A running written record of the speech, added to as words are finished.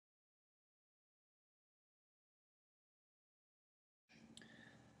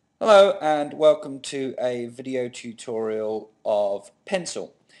Hello and welcome to a video tutorial of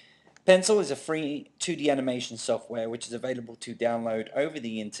Pencil. Pencil is a free 2D animation software which is available to download over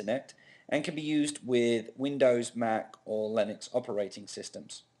the internet and can be used with Windows, Mac or Linux operating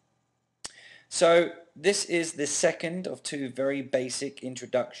systems. So this is the second of two very basic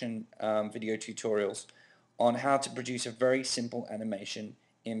introduction video tutorials on how to produce a very simple animation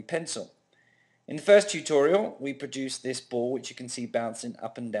in Pencil. In the first tutorial, we produced this ball which you can see bouncing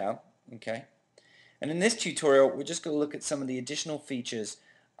up and down, okay? And in this tutorial, we're just going to look at some of the additional features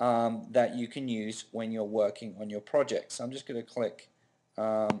that you can use when you're working on your project. So I'm just going to click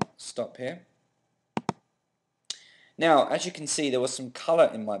stop here. Now, as you can see, there was some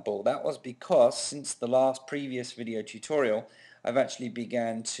color in my ball. That was because since the last previous video tutorial, I've actually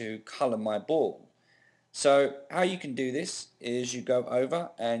began to color my ball. So how you can do this is you go over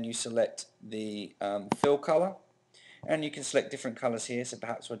and you select the fill color, and you can select different colors here. So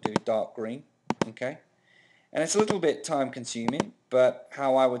perhaps we'll do dark green, okay? And it's a little bit time consuming, but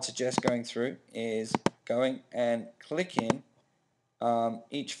how I would suggest going through is going and clicking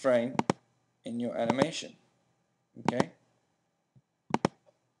each frame in your animation, okay?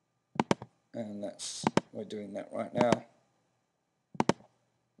 And we're doing that right now.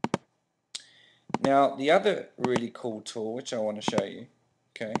 Now the other really cool tool which I want to show you,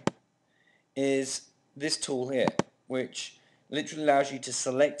 okay, is this tool here, which literally allows you to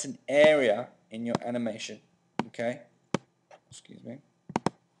select an area in your animation, okay? Excuse me.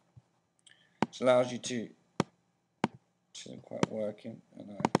 Which allows you to, which isn't quite working,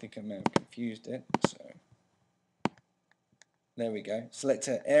 and I think I may have confused it, so there we go. Select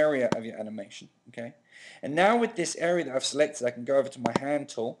an area of your animation, okay? And now with this area that I've selected, I can go over to my hand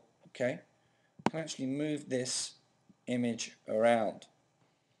tool, okay? I can actually move this image around.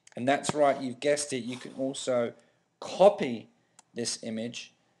 And that's right, you've guessed it, you can also copy this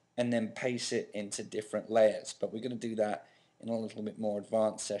image and then paste it into different layers. But we're going to do that in a little bit more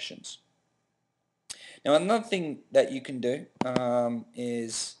advanced sessions. Now another thing that you can do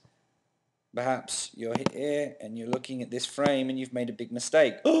is perhaps you're here and you're looking at this frame and you've made a big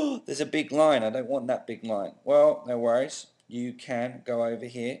mistake. Oh, there's a big line, I don't want that big line. Well, no worries, you can go over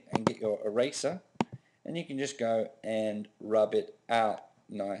here and get your eraser and you can just go and rub it out.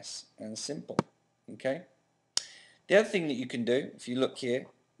 Nice and simple, okay? The other thing that you can do, if you look here,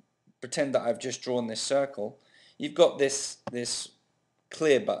 pretend that I've just drawn this circle, you've got this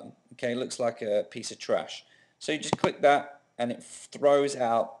clear button, okay? It looks like a piece of trash. So you just click that and it throws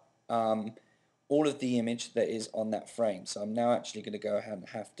out all of the image that is on that frame. So I'm now actually going to go ahead and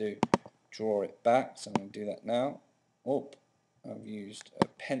have to draw it back. So I'm going to do that now. Oh, I've used a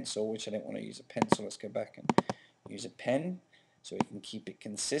pencil, which I don't want to use a pencil. Let's go back and use a pen so we can keep it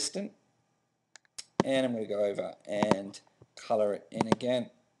consistent. And I'm going to go over and color it in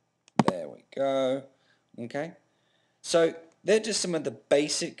again. There we go. Okay. So they're just some of the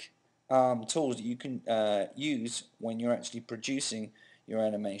basic tools that you can use when you're actually producing your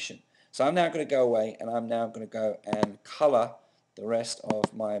animation. So I'm now going to go away and I'm now going to go and color the rest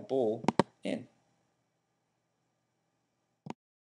of my ball in.